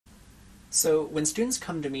So when students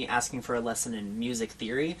come to me asking for a lesson in music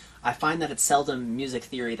theory, I find that it's seldom music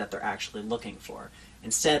theory that they're actually looking for.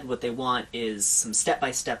 Instead, what they want is some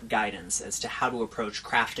step-by-step guidance as to how to approach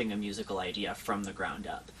crafting a musical idea from the ground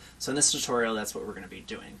up. So in this tutorial, that's what we're going to be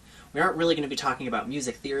doing. We aren't really going to be talking about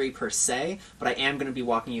music theory per se, but I am going to be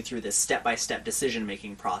walking you through this step-by-step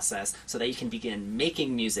decision-making process so that you can begin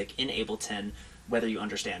making music in Ableton, whether you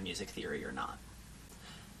understand music theory or not.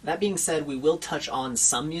 That being said, we will touch on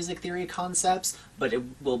some music theory concepts, but it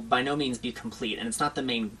will by no means be complete, and it's not the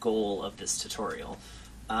main goal of this tutorial.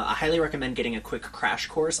 I highly recommend getting a quick crash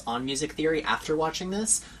course on music theory after watching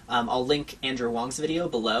this. I'll link Andrew Huang's video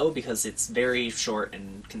below because it's very short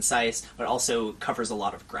and concise, but also covers a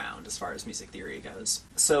lot of ground as far as music theory goes.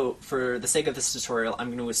 So for the sake of this tutorial, I'm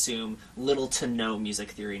going to assume little to no music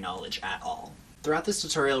theory knowledge at all. Throughout this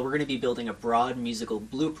tutorial, we're going to be building a broad musical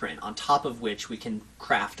blueprint on top of which we can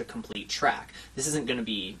craft a complete track. This isn't going to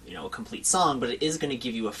be, a complete song, but it is going to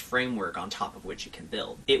give you a framework on top of which you can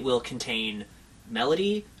build. It will contain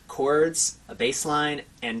melody, chords, a bass line,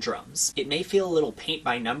 and drums. It may feel a little paint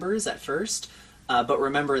by numbers at first, but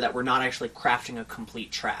remember that we're not actually crafting a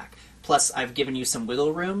complete track. Plus, I've given you some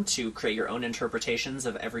wiggle room to create your own interpretations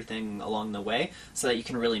of everything along the way so that you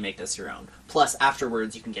can really make this your own. Plus,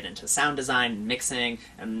 afterwards, you can get into sound design, mixing,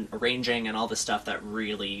 and arranging, and all the stuff that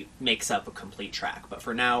really makes up a complete track. But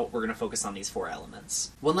for now, we're going to focus on these 4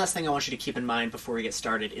 elements. One last thing I want you to keep in mind before we get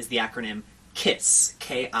started is the acronym KISS,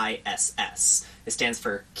 K-I-S-S. It stands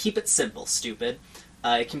for Keep It Simple, Stupid.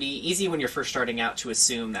 It can be easy when you're first starting out to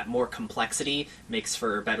assume that more complexity makes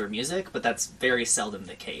for better music, but that's very seldom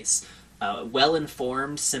the case.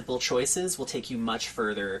 Well-informed, simple choices will take you much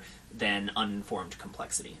further than uninformed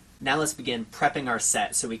complexity. Now let's begin prepping our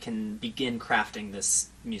set so we can begin crafting this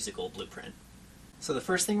musical blueprint. So the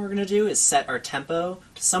first thing we're going to do is set our tempo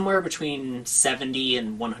to somewhere between 70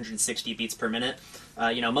 and 160 beats per minute.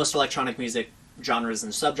 Most electronic music genres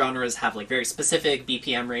and subgenres have very specific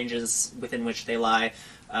BPM ranges within which they lie.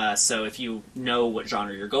 So if you know what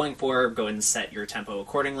genre you're going for, go ahead and set your tempo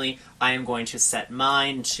accordingly. I am going to set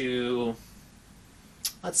mine to,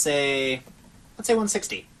 let's say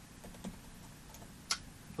 160.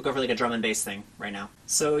 We'll go for a drum and bass thing right now.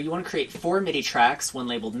 So you want to create 4 MIDI tracks, one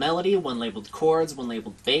labeled melody, one labeled chords, one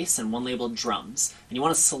labeled bass, and one labeled drums. And you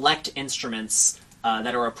want to select instruments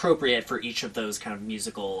that are appropriate for each of those kind of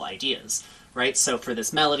musical ideas. Right, so for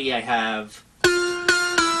this melody I have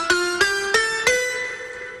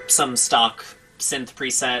some stock synth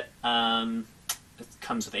preset. It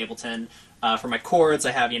comes with Ableton. For my chords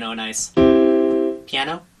I have, a nice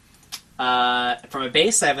piano. For my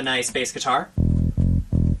bass I have a nice bass guitar.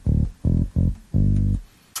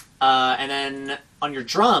 And then on your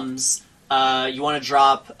drums, you want to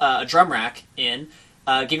drop a drum rack in.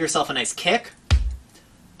 Give yourself a nice kick,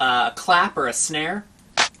 a clap or a snare,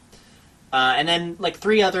 and then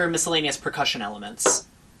 3 other miscellaneous percussion elements.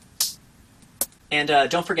 And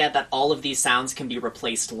don't forget that all of these sounds can be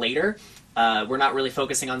replaced later. We're not really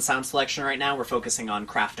focusing on sound selection right now, we're focusing on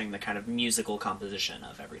crafting the kind of musical composition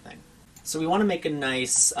of everything. So we want to make a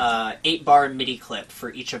nice 8-bar MIDI clip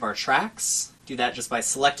for each of our tracks. Do that just by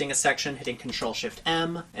selecting a section, hitting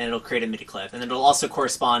Ctrl-Shift-M, and it'll create a MIDI clip. And it'll also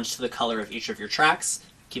correspond to the color of each of your tracks.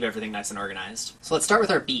 Keep everything nice and organized. So let's start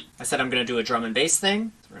with our beat. I said I'm going to do a drum and bass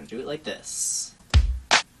thing, so we're going to do it like this.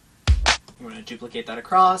 We're going to duplicate that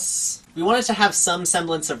across. We want it to have some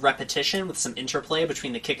semblance of repetition with some interplay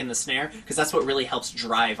between the kick and the snare, because that's what really helps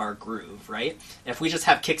drive our groove, right? If we just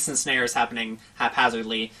have kicks and snares happening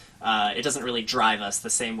haphazardly, it doesn't really drive us the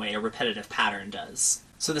same way a repetitive pattern does.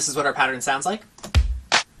 So this is what our pattern sounds like.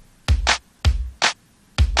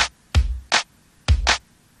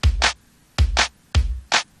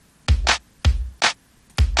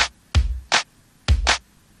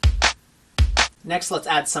 Next, let's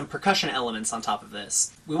add some percussion elements on top of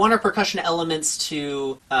this. We want our percussion elements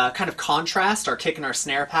to kind of contrast our kick and our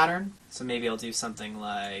snare pattern. So maybe I'll do something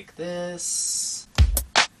like this.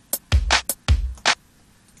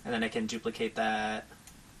 And then I can duplicate that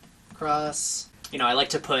across. I like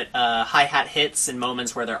to put hi-hat hits in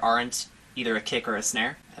moments where there aren't either a kick or a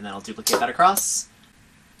snare. And then I'll duplicate that across.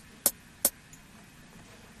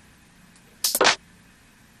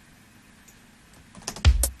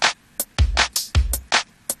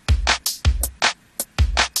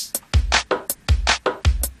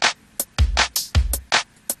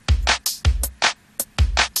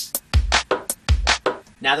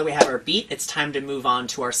 Now that we have our beat, it's time to move on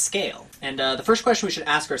to our scale. And the first question we should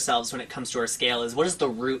ask ourselves when it comes to our scale is, what is the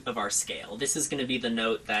root of our scale? This is going to be the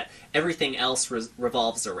note that everything else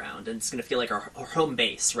revolves around, and it's going to feel like our home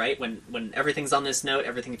base, right? When everything's on this note,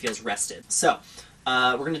 everything feels rested. So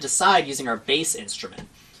we're going to decide using our bass instrument.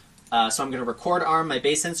 So I'm going to record arm my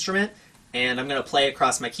bass instrument, and I'm going to play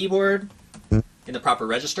across my keyboard in the proper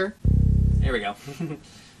register. There we go.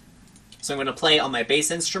 So I'm going to play on my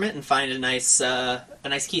bass instrument and find a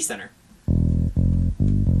nice key center.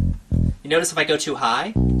 You notice if I go too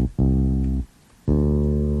high,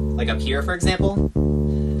 like up here, for example,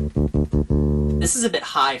 this is a bit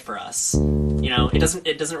high for us. You know, it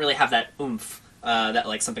doesn't really have that oomph that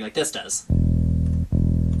like something like this does.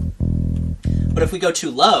 But if we go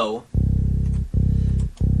too low,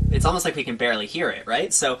 it's almost like we can barely hear it,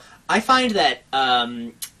 right? So I find that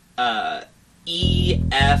E,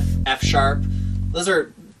 F, F sharp, those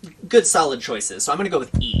are good solid choices. So I'm going to go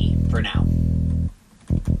with E for now.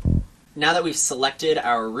 Now that we've selected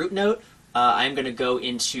our root note, I'm going to go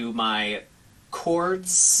into my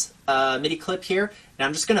chords MIDI clip here, and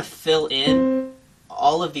I'm just going to fill in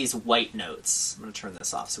all of these white notes. I'm going to turn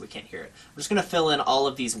this off so we can't hear it. I'm just going to fill in all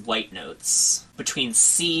of these white notes between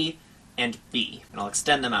C and B, and I'll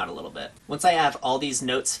extend them out a little bit. Once I have all these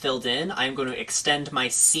notes filled in, I'm going to extend my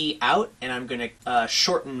C out, and I'm going to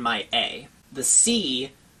shorten my A. The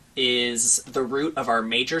C is the root of our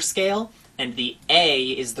major scale, and the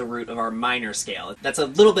A is the root of our minor scale. That's a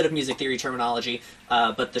little bit of music theory terminology,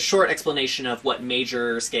 but the short explanation of what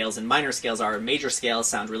major scales and minor scales are: major scales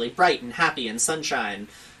sound really bright and happy and sunshine,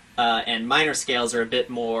 and minor scales are a bit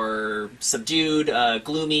more subdued,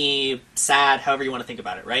 gloomy, sad, however you want to think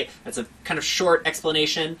about it, right? That's a kind of short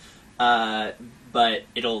explanation, but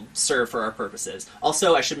it'll serve for our purposes.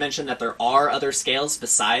 Also, I should mention that there are other scales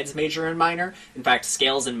besides major and minor. In fact,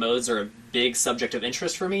 scales and modes are a big subject of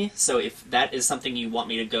interest for me, so if that is something you want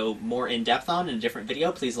me to go more in depth on in a different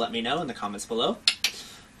video, please let me know in the comments below,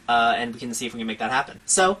 and we can see if we can make that happen.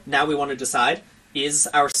 So now we want to decide, is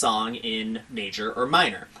our song in major or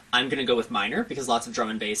minor? I'm going to go with minor because lots of drum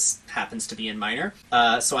and bass happens to be in minor.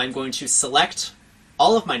 So I'm going to select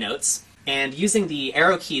all of my notes, and using the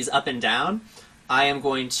arrow keys up and down, I am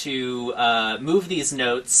going to move these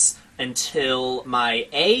notes until my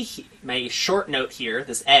A, my short note here,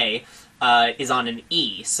 this A, is on an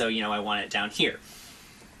E. So, you know, I want it down here.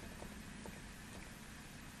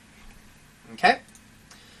 Okay.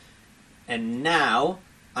 And now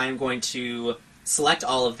I'm going to select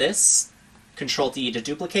all of this, Control D to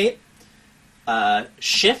duplicate,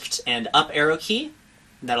 Shift and up arrow key.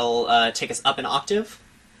 That'll take us up an octave.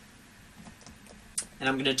 And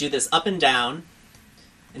I'm going to do this up and down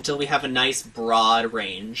until we have a nice broad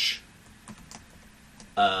range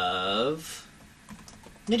of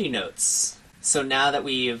MIDI notes. So now that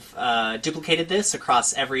we've duplicated this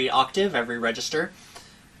across every octave, every register,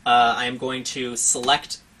 I'm going to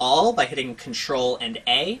select all by hitting Control and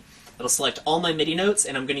A. It'll select all my MIDI notes,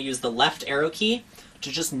 and I'm going to use the left arrow key to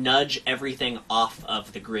just nudge everything off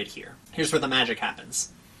of the grid here. Here's where the magic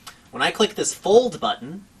happens. When I click this Fold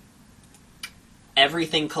button,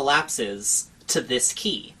 everything collapses to this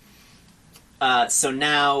key. So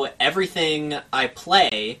now everything I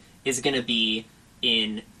play is going to be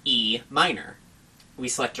in E minor. We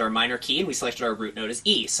selected our minor key and we selected our root note as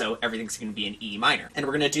E, so everything's going to be in E minor. And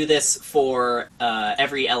we're going to do this for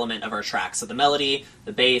every element of our track. So the melody,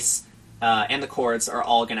 the bass, and the chords are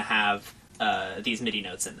all going to have these MIDI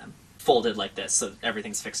notes in them, folded like this, so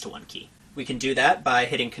everything's fixed to one key. We can do that by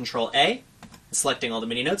hitting Control A, selecting all the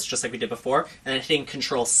MIDI notes just like we did before, and then hitting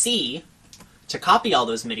Control C to copy all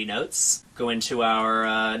those MIDI notes, go into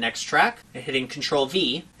our next track, and hitting Control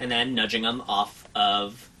V, and then nudging them off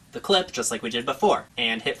of the clip just like we did before,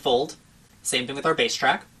 and hit Fold. Same thing with our bass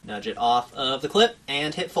track, nudge it off of the clip,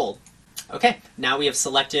 and hit Fold. Okay, now we have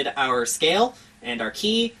selected our scale and our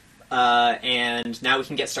key, and now we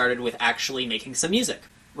can get started with actually making some music.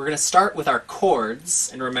 We're going to start with our chords,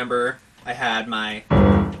 and remember I had my...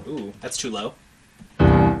 Ooh, that's too low.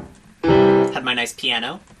 Had my nice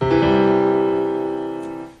piano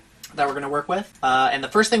that we're going to work with. And the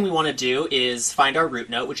first thing we want to do is find our root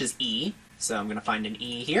note, which is E. So I'm going to find an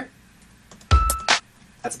E here.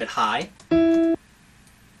 That's a bit high.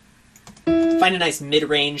 Find a nice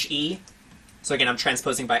mid-range E. So again, I'm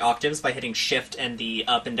transposing by octaves by hitting Shift and the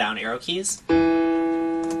up and down arrow keys.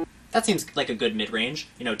 That seems like a good mid-range.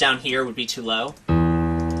 You know, down here would be too low.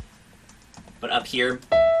 But up here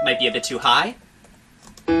might be a bit too high.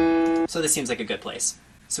 So this seems like a good place.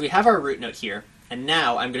 So we have our root note here, and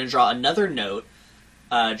now I'm going to draw another note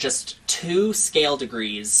just 2 scale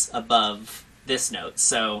degrees above this note.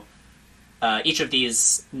 So each of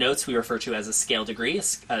these notes we refer to as a scale degree,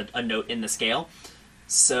 a note in the scale.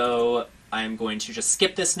 So I'm going to just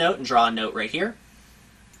skip this note and draw a note right here.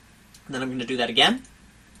 And then I'm going to do that again.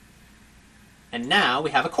 And now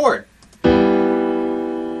we have a chord.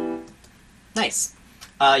 Nice.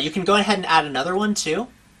 You can go ahead and add another one too,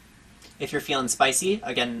 if you're feeling spicy.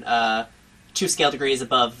 Again, 2 scale degrees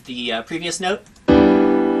above the previous note.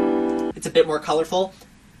 It's a bit more colorful.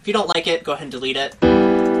 If you don't like it, go ahead and delete it.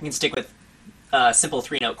 You can stick with simple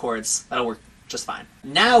 3-note chords. That'll work just fine.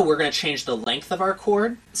 Now we're going to change the length of our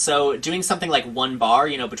chord. So doing something like 1 bar,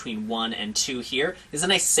 between 1 and 2 here, is a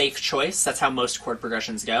nice safe choice. That's how most chord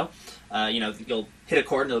progressions go. You'll hit a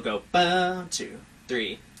chord and it'll go ba, 2,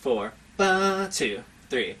 3, 4, ba, 2,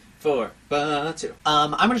 3, 4, ba, 2.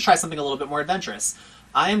 I'm going to try something a little bit more adventurous.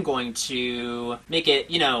 I am going to make it,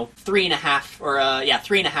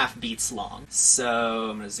 3.5 beats long. So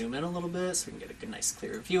I'm going to zoom in a little bit so we can get a good, nice,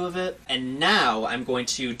 clear view of it. And now I'm going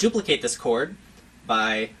to duplicate this chord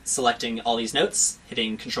by selecting all these notes,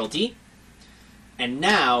 hitting Control D. And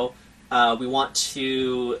now we want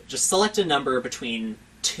to just select a number between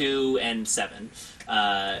 2 and 7.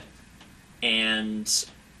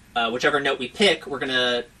 Whichever note we pick, we're going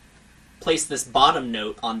to place this bottom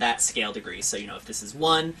note on that scale degree. So, if this is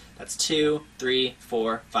 1, that's 2, 3,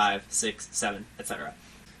 4, 5, 6, 7, etc.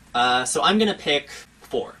 So I'm going to pick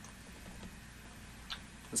 4.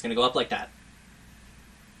 It's going to go up like that.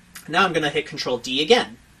 Now I'm going to hit Control D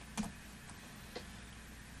again.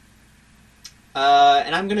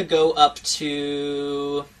 And I'm going to go up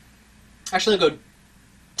to... Actually, I'll go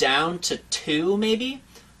down to 2, maybe.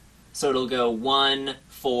 So it'll go 1,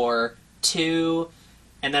 4, 2...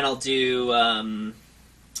 And then I'll do, how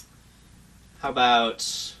about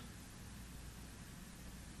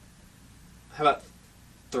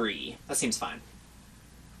 3? That seems fine.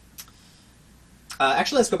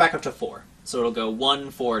 Actually, let's go back up to 4. So it'll go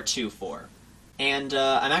 1, 4, 2, 4. And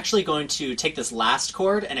I'm actually going to take this last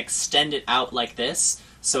chord and extend it out like this,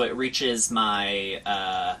 so it reaches my,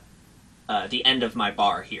 the end of my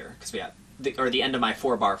bar here, because we have, the end of my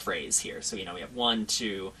 4-bar phrase here. So, we have 1,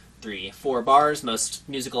 2, 3, 4 bars. Most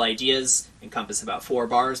musical ideas encompass about 4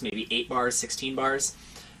 bars, maybe 8 bars, 16 bars,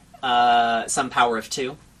 some power of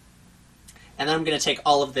 2. And then I'm going to take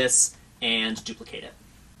all of this and duplicate it.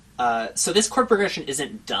 So this chord progression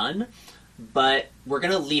isn't done, but we're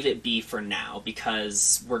going to leave it be for now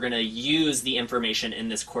because we're going to use the information in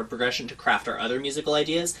this chord progression to craft our other musical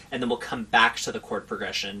ideas, and then we'll come back to the chord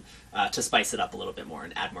progression to spice it up a little bit more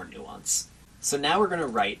and add more nuance. So now we're going to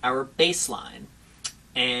write our bass line.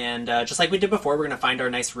 And just like we did before, we're going to find our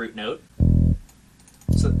nice root note.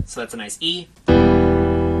 So that's a nice E.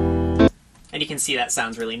 And you can see that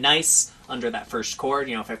sounds really nice under that first chord,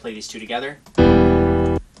 if I play these two together.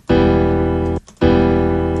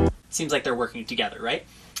 Seems like they're working together, right?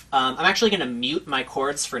 I'm actually going to mute my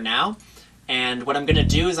chords for now. And what I'm going to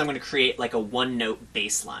do is I'm going to create like a 1-note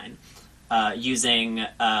bass line using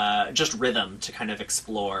just rhythm to kind of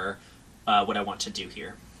explore what I want to do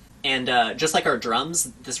here. And just like our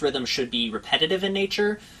drums, this rhythm should be repetitive in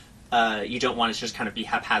nature. You don't want it to just kind of be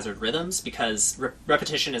haphazard rhythms because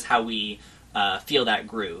repetition is how we feel that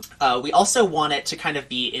groove. We also want it to kind of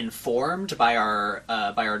be informed by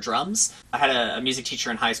our drums. I had a music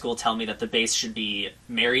teacher in high school tell me that the bass should be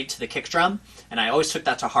married to the kick drum, and I always took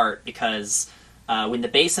that to heart because when the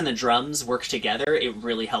bass and the drums work together, it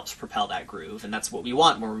really helps propel that groove, and that's what we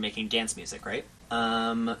want when we're making dance music, right?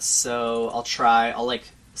 So I'll like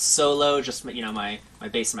solo just my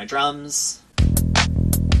bass and my drums.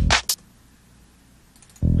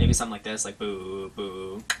 Maybe something like this, like boo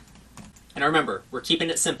boo. And remember, we're keeping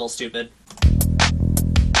it simple, stupid.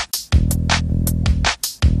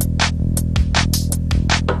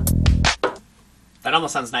 That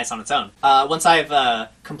almost sounds nice on its own. Once I've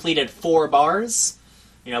completed 4 bars,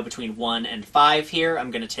 between 1 and 5 here,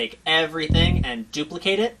 I'm going to take everything and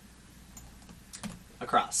duplicate it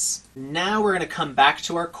across. Now we're going to come back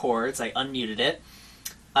to our chords. I unmuted it.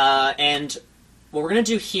 And what we're going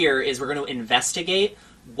to do here is we're going to investigate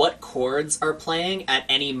what chords are playing at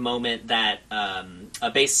any moment that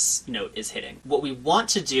a bass note is hitting. What we want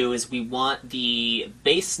to do is we want the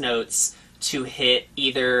bass notes to hit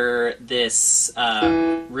either this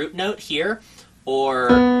root note here or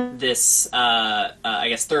this, I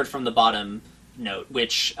guess, third from the bottom note,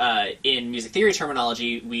 which in music theory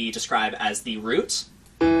terminology we describe as the root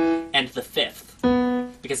and the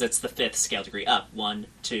 5th, because it's the 5th scale degree up. 1,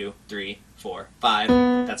 2, 3, 4, 5.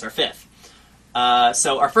 That's our 5th.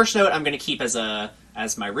 So our first note I'm going to keep as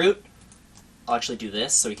my root. I'll actually do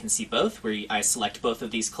this so we can see both, where I select both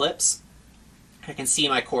of these clips. I can see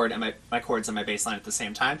my chord and my chords and my bass line at the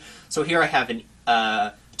same time. So here I have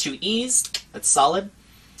 2 E's. That's solid.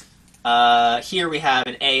 Here we have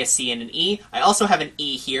an A, a C, and an E. I also have an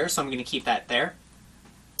E here, so I'm going to keep that there.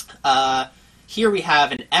 Here we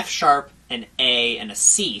have an F sharp an A, and a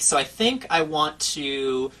C. So I think I want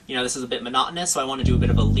to, this is a bit monotonous, so I want to do a bit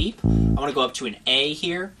of a leap. I want to go up to an A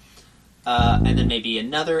here, and then maybe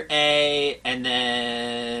another A, and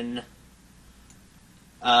then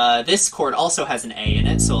this chord also has an A in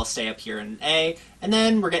it, so I'll stay up here in an A, and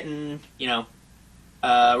then we're getting,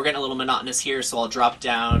 a little monotonous here, so I'll drop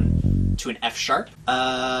down to an F sharp.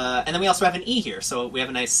 And then we also have an E here, so we have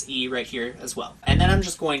a nice E right here as well. And then I'm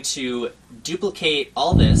just going to duplicate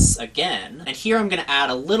all this again, and here I'm going to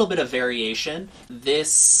add a little bit of variation.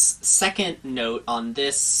 This second note on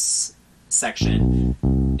this section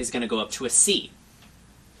is going to go up to a C.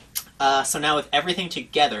 So now with everything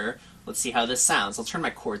together, let's see how this sounds. I'll turn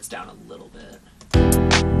my chords down a little bit.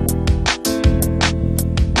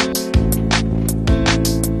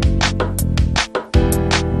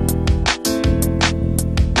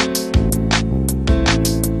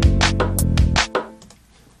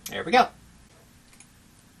 There we go.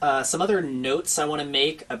 Some other notes I want to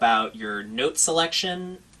make about your note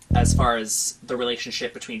selection as far as the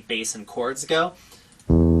relationship between bass and chords go.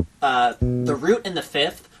 The root and the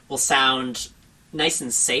fifth will sound nice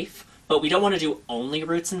and safe, but we don't want to do only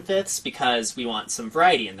roots and fifths because we want some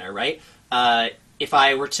variety in there, right? If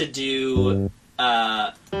I were to do,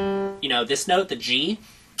 this note, the G,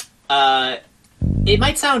 it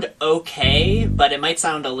might sound okay, but it might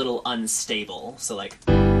sound a little unstable. So like,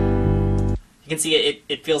 you can see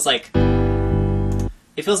it feels like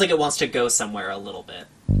it wants to go somewhere a little bit.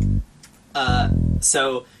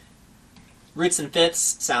 So roots and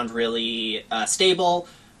fifths sound really stable.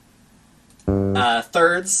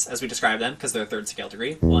 Thirds, as we describe them, because they're third scale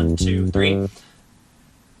degree, 1, 2, 3,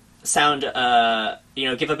 sound,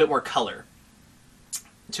 give a bit more color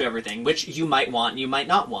to everything, which you might want and you might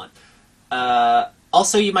not want.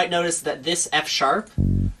 Also, you might notice that this F sharp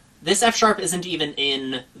isn't even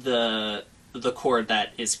in the chord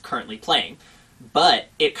that is currently playing, but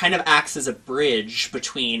it kind of acts as a bridge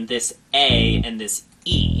between this A and this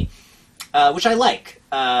E, which I like.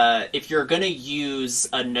 If you're going to use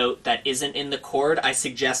a note that isn't in the chord, I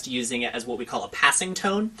suggest using it as what we call a passing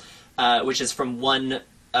tone, which is from one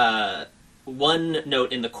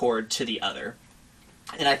note in the chord to the other.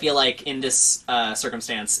 And I feel like in this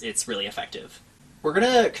circumstance, it's really effective. We're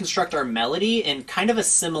going to construct our melody in kind of a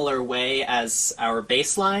similar way as our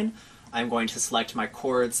bass line. I'm going to select my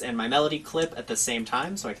chords and my melody clip at the same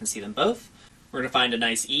time so I can see them both. We're going to find a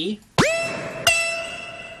nice E,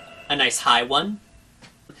 a nice high one,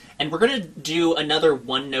 and we're going to do another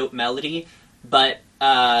one-note melody, but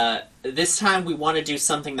this time we want to do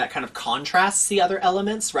something that kind of contrasts the other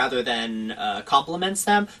elements rather than complements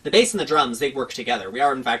them. The bass and the drums, they work together. We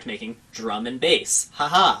are, in fact, making drum and bass.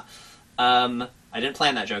 Haha. I didn't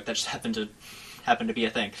plan that joke. That just happened to be a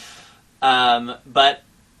thing. But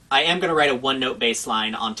I am going to write a one-note bass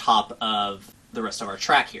line on top of the rest of our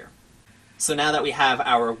track here. So now that we have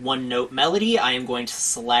our one-note melody, I am going to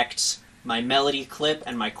select my melody clip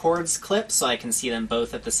and my chords clip so I can see them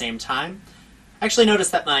both at the same time. Actually notice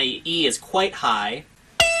that my E is quite high.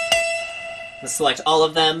 Let's select all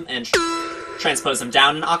of them and transpose them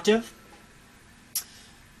down an octave.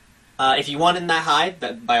 If you want it in that high,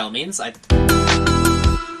 by all means. I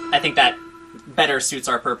think that better suits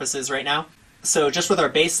our purposes right now. So just with our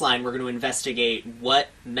bass line, we're going to investigate what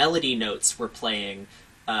melody notes we're playing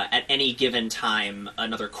at any given time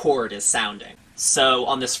another chord is sounding. So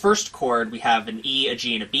on this first chord, we have an E, a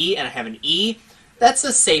G, and a B, and I have an E. That's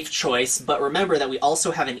a safe choice, but remember that we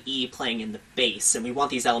also have an E playing in the bass, and we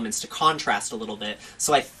want these elements to contrast a little bit.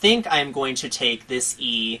 So I think I'm going to take this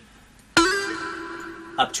E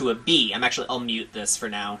up to a B. I'll mute this for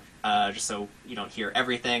now, just so you don't hear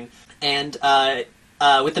everything. And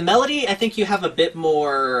with the melody, I think you have a bit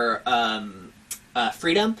more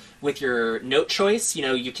freedom with your note choice.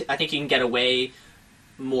 I think you can get away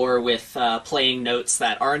more with playing notes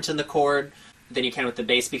that aren't in the chord than you can with the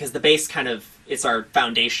bass, because the bass it's our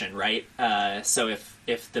foundation, right? So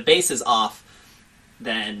if the bass is off,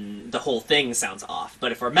 then the whole thing sounds off.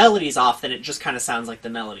 But if our melody's off, then it just kind of sounds like the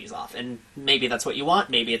melody's off. And maybe that's what you want,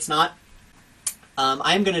 maybe it's not.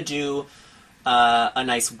 I'm going to do a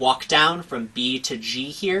nice walk down from B to G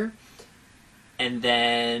here, and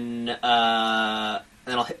then I'll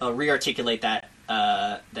re-articulate that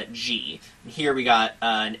G. And here we got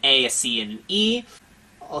an A, a C, and an E.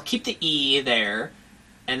 I'll keep the E there,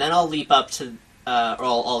 and then I'll leap up to,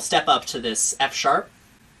 I'll step up to this F sharp,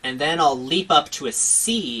 and then I'll leap up to a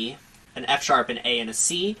C, an F sharp, an A, and a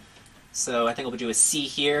C. So I think I'll do a C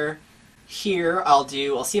here. Here I'll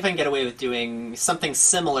see if I can get away with doing something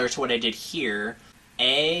similar to what I did here.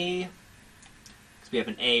 A, because we have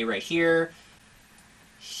an A right here.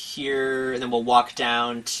 here, and then we'll walk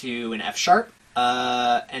down to an F sharp.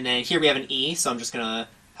 And then here we have an E, so I'm just going to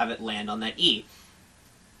have it land on that E.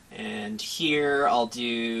 And here I'll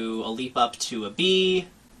do a leap up to a B,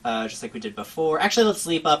 just like we did before. Actually, let's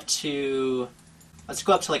go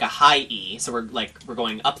up to like a high E, so we're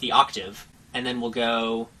going up the octave, and then we'll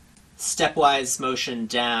go stepwise motion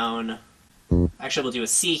down. Actually, we'll do a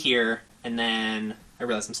C here, and then I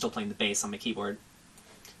realize I'm still playing the bass on my keyboard.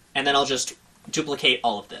 And then I'll just duplicate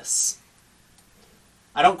all of this.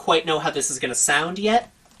 I don't quite know how this is going to sound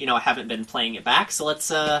yet. You know, I haven't been playing it back, so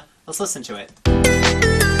let's listen to it.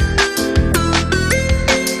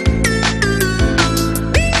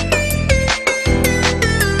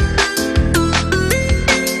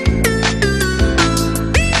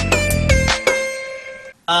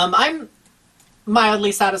 I'm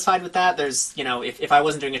mildly satisfied with that. There's, you know, if I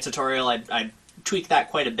wasn't doing a tutorial, I'd tweak that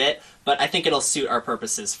quite a bit, but I think it'll suit our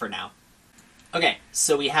purposes for now. Okay,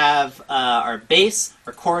 so we have our bass,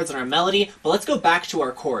 our chords, and our melody, but let's go back to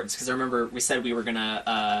our chords, because I remember we said we were going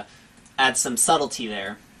to add some subtlety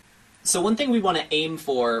there. So one thing we want to aim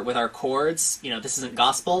for with our chords, you know, this isn't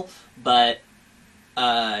gospel, but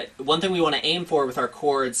one thing we want to aim for with our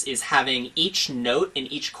chords is having each note in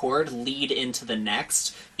each chord lead into the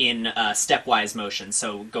next in stepwise motion,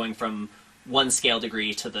 so going from one scale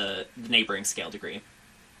degree to the neighboring scale degree.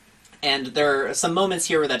 And there are some moments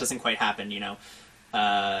here where that doesn't quite happen, you know.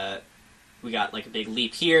 We got like a big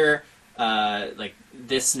leap here, like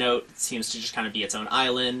this note seems to just kind of be its own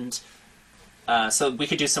island, so we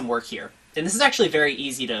could do some work here. And this is actually very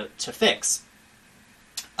easy to fix.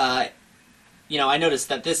 You know, I noticed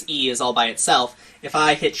that this E is all by itself. If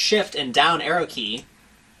I hit Shift and down arrow key,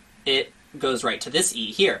 it goes right to this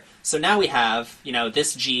E here. So now we have, you know,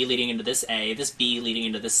 this G leading into this A, this B leading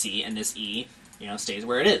into this C, and this E, you know, stays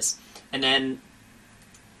where it is. And then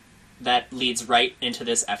that leads right into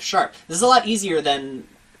this F sharp. This is a lot easier than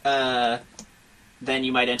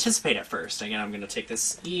you might anticipate at first. Again, I'm going to take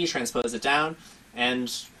this E, transpose it down, and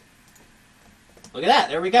look at that,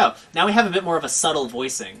 there we go. Now we have a bit more of a subtle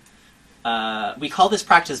voicing. We call this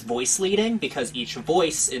practice voice leading because each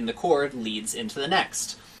voice in the chord leads into the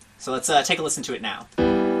next. So let's take a listen to it now.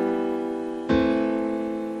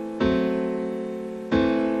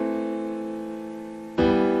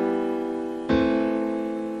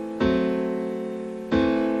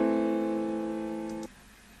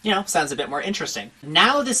 You know, sounds a bit more interesting.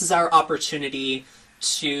 Now this is our opportunity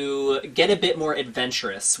to get a bit more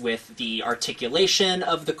adventurous with the articulation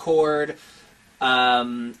of the chord.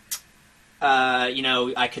 You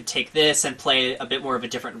know, I could take this and play a bit more of a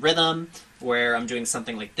different rhythm, where I'm doing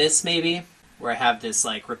something like this, maybe, where I have this,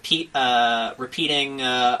 like, repeating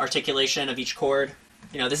articulation of each chord.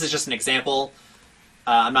 You know, this is just an example.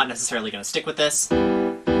 I'm not necessarily going to stick with this.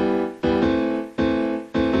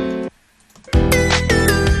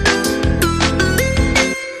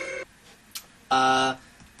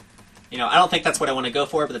 You know, I don't think that's what I want to go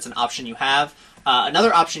for, but that's an option you have.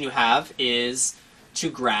 Another option you have is to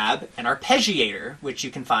grab an arpeggiator, which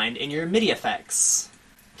you can find in your MIDI effects.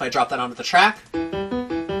 If I drop that onto the track,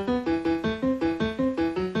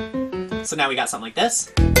 so now we got something like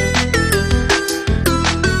this.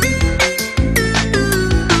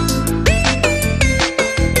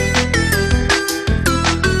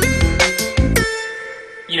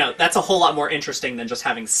 You know, that's a whole lot more interesting than just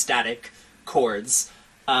having static chords.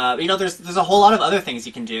 You know, there's a whole lot of other things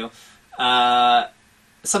you can do.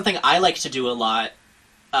 Something I like to do a lot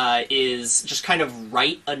is just kind of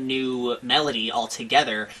write a new melody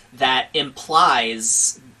altogether that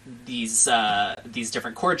implies these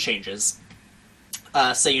different chord changes.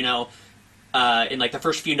 So, you know, in like the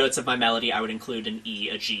first few notes of my melody, I would include an E,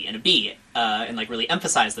 a G, and a B, and like really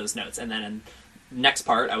emphasize those notes. And then in the next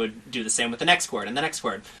part, I would do the same with the next chord and the next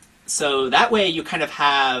chord. So that way you kind of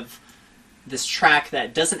have this track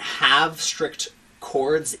that doesn't have strict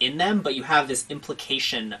chords in them, but you have this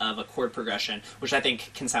implication of a chord progression, which I think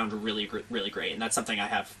can sound really, really great, and that's something I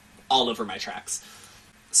have all over my tracks.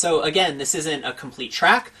 So again, this isn't a complete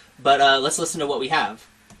track, but let's listen to what we have.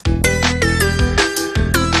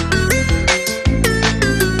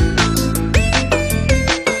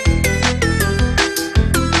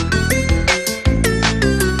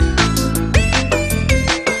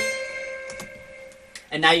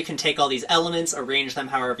 And now you can take all these elements, arrange them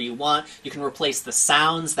however you want. You can replace the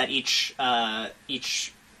sounds that each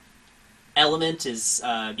element is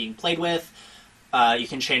being played with. You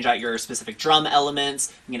can change out your specific drum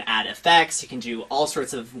elements. You can add effects. You can do all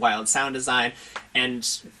sorts of wild sound design. And,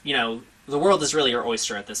 you know, the world is really your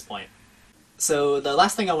oyster at this point. So the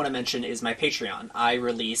last thing I want to mention is my Patreon. I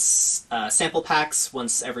release sample packs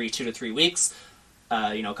once every 2 to 3 weeks.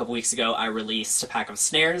 A couple weeks ago I released a pack of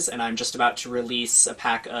snares, and I'm just about to release a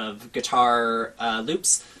pack of guitar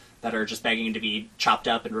loops that are just begging to be chopped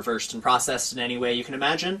up and reversed and processed in any way you can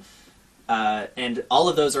imagine. And all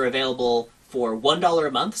of those are available for $1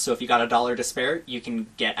 a month, so if you got $1 to spare, you can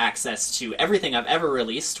get access to everything I've ever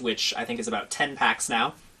released, which I think is about 10 packs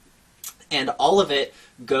now. And all of it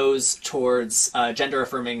goes towards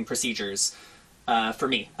gender-affirming procedures for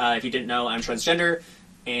me. If you didn't know, I'm transgender,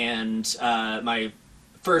 and my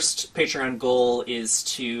first Patreon goal is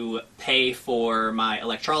to pay for my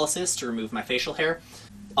electrolysis to remove my facial hair,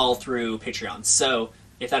 all through Patreon. So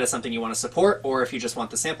if that is something you want to support, or if you just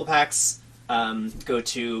want the sample packs, go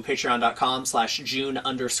to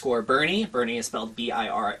patreon.com/June_Bernie. Bernie is spelled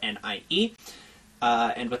Birnie.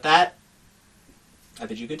 And with that, I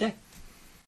bid you a good day.